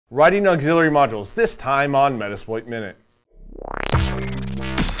Writing auxiliary modules, this time on Metasploit Minute.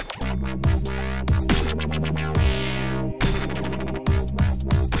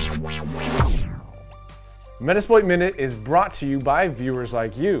 Metasploit Minute is brought to you by viewers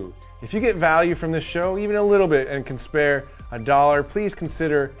like you. If you get value from this show, even a little bit, and can spare $1, please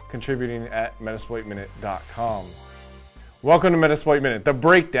consider contributing at metasploitminute.com. Welcome to Metasploit Minute, the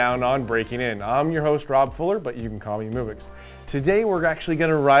breakdown on breaking in. I'm your host, Rob Fuller, but you can call me Mubix. Today, we're actually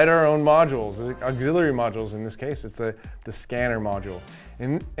going to write our own modules, auxiliary modules in this case. It's the scanner module.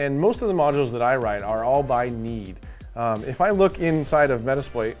 And most of the modules that I write are all by need. If I look inside of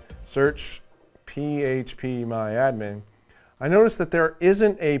Metasploit, search phpMyAdmin, I notice that there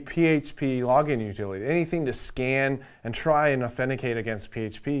isn't a PHP login utility, anything to scan and try and authenticate against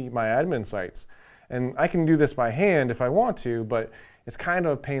phpMyAdmin sites. And I can do this by hand if I want to, but it's kind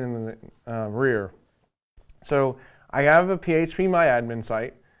of a pain in the rear. So I have a phpMyAdmin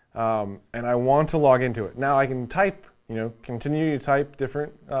site, and I want to log into it. Now I can type, continue to type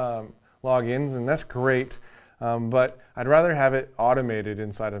different logins, and that's great. But I'd rather have it automated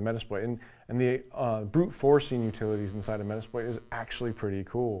inside of Metasploit. And the brute forcing utilities inside of Metasploit is actually pretty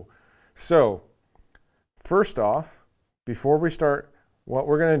cool. So first off, before we start, what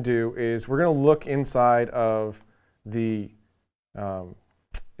we're going to do is we're going to look inside of the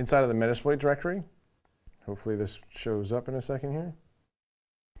Metasploit directory. Hopefully this shows up in a second here.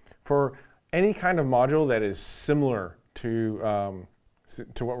 For any kind of module that is similar to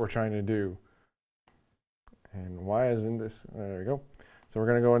what we're trying to do. And why isn't this? There we go. So we're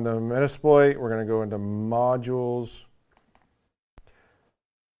going to go into Metasploit. We're going to go into modules.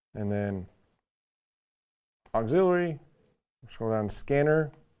 And then auxiliary. Scroll down to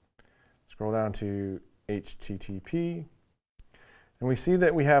scanner, scroll down to HTTP, and we see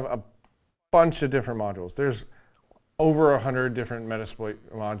that we have a bunch of different modules. There's over 100 different Metasploit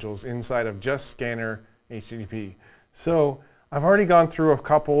modules inside of just scanner HTTP. So I've already gone through a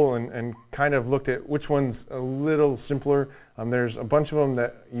couple and kind of looked at which one's a little simpler. There's a bunch of them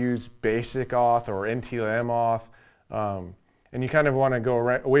that use basic auth or NTLM auth, and you kind of want to go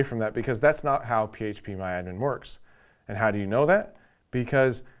away from that because that's not how phpMyAdmin works. And how do you know that?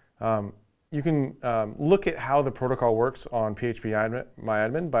 Because you can look at how the protocol works on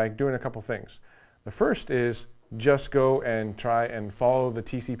phpMyAdmin by doing a couple things. The first is just go and try and follow the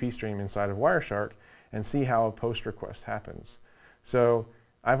TCP stream inside of Wireshark and see how a post request happens. So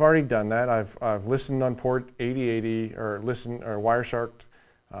I've already done that. I've listened on port 8080 or Wiresharked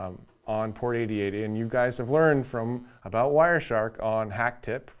on port 8080, and you guys have learned about Wireshark on Hack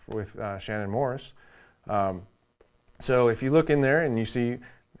Tip with Shannon Morris. So if you look in there and you see,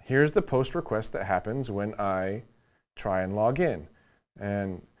 here's the post request that happens when I try and log in.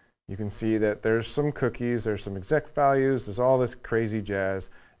 And you can see that there's some cookies, there's some exec values, there's all this crazy jazz.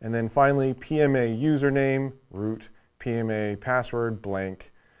 And then finally, PMA username, root, PMA password,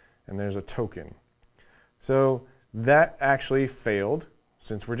 blank, and there's a token. So that actually failed.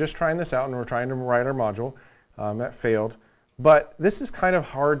 Since we're just trying this out and we're trying to write our module, that failed. But this is kind of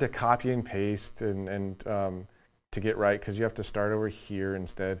hard to copy and paste and to get right because you have to start over here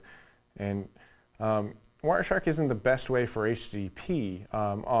instead. And Wireshark isn't the best way for HTTP.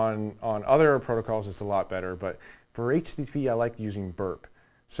 On other protocols it's a lot better, but for HTTP I like using burp.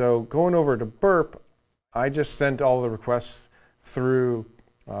 So going over to burp, I just sent all the requests through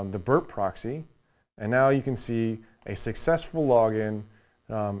the burp proxy, and now you can see a successful login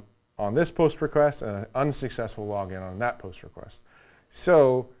on this post request and an unsuccessful login on that post request.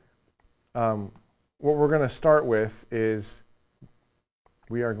 So what we're going to start with is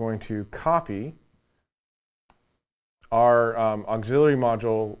we are going to copy our auxiliary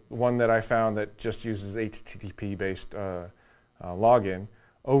module, one that I found that just uses HTTP-based login,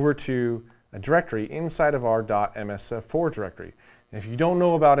 over to a directory inside of our .msf4 directory. And if you don't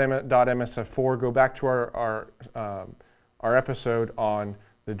know about .msf4, go back to our episode on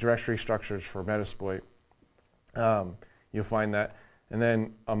the directory structures for Metasploit. You'll find that. And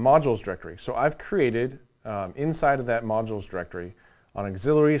then a modules directory. So I've created inside of that modules directory an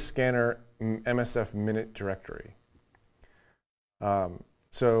auxiliary scanner MSF minute directory.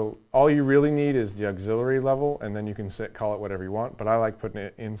 So all you really need is the auxiliary level, and then you can call it whatever you want, but I like putting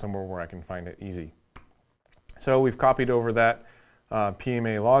it in somewhere where I can find it easy. So we've copied over that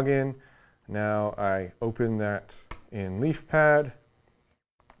PMA login. Now I open that in LeafPad,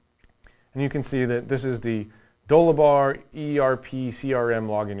 and you can see that this is the Dolabar ERP CRM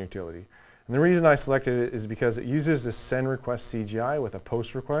login utility. And the reason I selected it is because it uses this send request CGI with a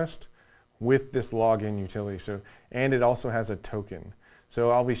post request with this login utility. And it also has a token.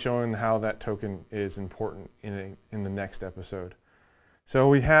 So I'll be showing how that token is important in the next episode. So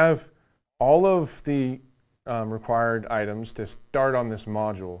we have all of the required items to start on this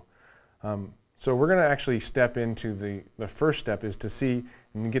module. So we're going to actually step into the first step is to see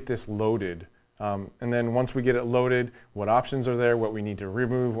and get this loaded. And then once we get it loaded, what options are there, what we need to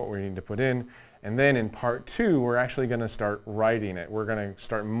remove, what we need to put in. And then in part 2, we're actually going to start writing it. We're going to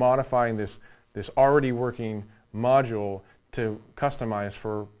start modifying this already working module to customize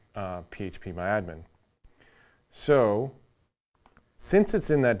for phpMyAdmin. So since it's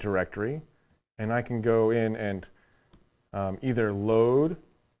in that directory, and I can go in and either load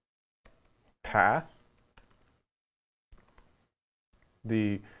path,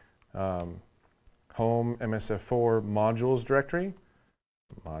 the home MSF4 modules directory,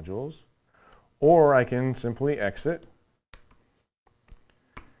 modules, or I can simply exit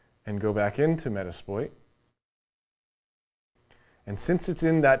and go back into Metasploit. And since it's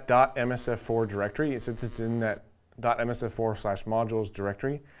in that .msf4 directory, since it's in that .msf4/modules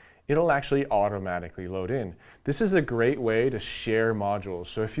directory, it'll actually automatically load in. This is a great way to share modules.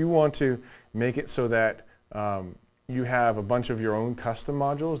 So if you want to make it so that you have a bunch of your own custom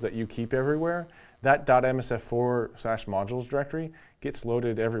modules that you keep everywhere, that .msf4/modules directory gets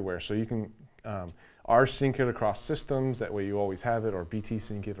loaded everywhere. So you can rsync it across systems, that way you always have it, or BT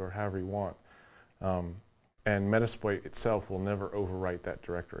sync it, or however you want. And Metasploit itself will never overwrite that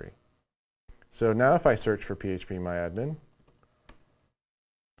directory. So now if I search for phpMyAdmin,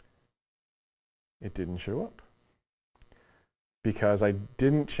 it didn't show up because I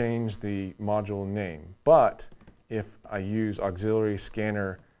didn't change the module name. But if I use auxiliary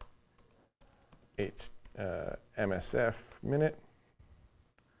scanner MSF minute,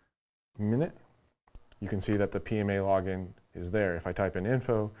 you can see that the PMA login is there. If I type in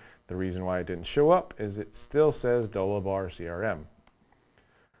info, the reason why it didn't show up is it still says Dolabar CRM.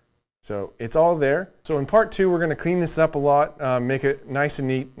 So it's all there. So in part 2, we're going to clean this up a lot, make it nice and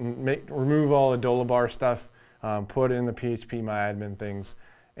neat, and remove all the Dolabar stuff, put in the phpMyAdmin things,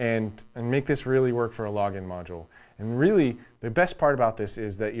 and make this really work for a login module. And really, the best part about this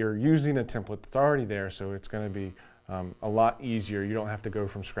is that you're using a template that's already there, so it's going to be a lot easier. You don't have to go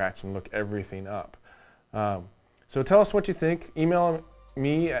from scratch and look everything up. So tell us what you think. Email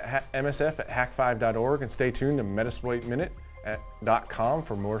me at msf@hack5.org, and stay tuned to metasploitminute.com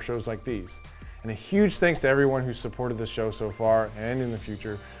for more shows like these. And a huge thanks to everyone who's supported the show so far and in the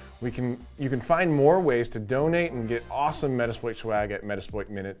future. You can find more ways to donate and get awesome Metasploit swag at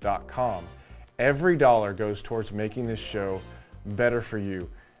metasploitminute.com. Every dollar goes towards making this show better for you,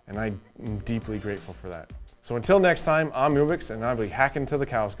 and I'm deeply grateful for that. So until next time, I'm AUX, and I'll be hacking till the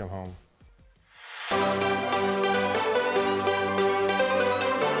cows come home.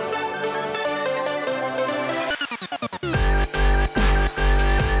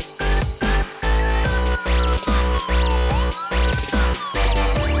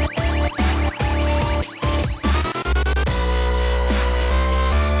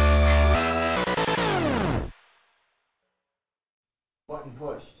 Button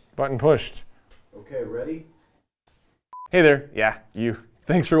pushed. Button pushed. Okay, ready? Hey there, yeah, you.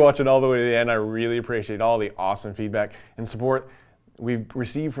 Thanks for watching all the way to the end. I really appreciate all the awesome feedback and support we've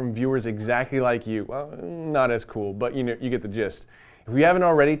received from viewers exactly like you. Well, not as cool, but you know, you get the gist. If you haven't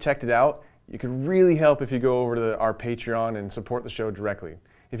already checked it out, you could really help if you go over to our Patreon and support the show directly.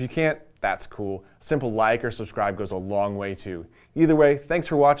 If you can't, that's cool. A simple like or subscribe goes a long way too. Either way, thanks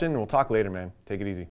for watching, and we'll talk later, man. Take it easy.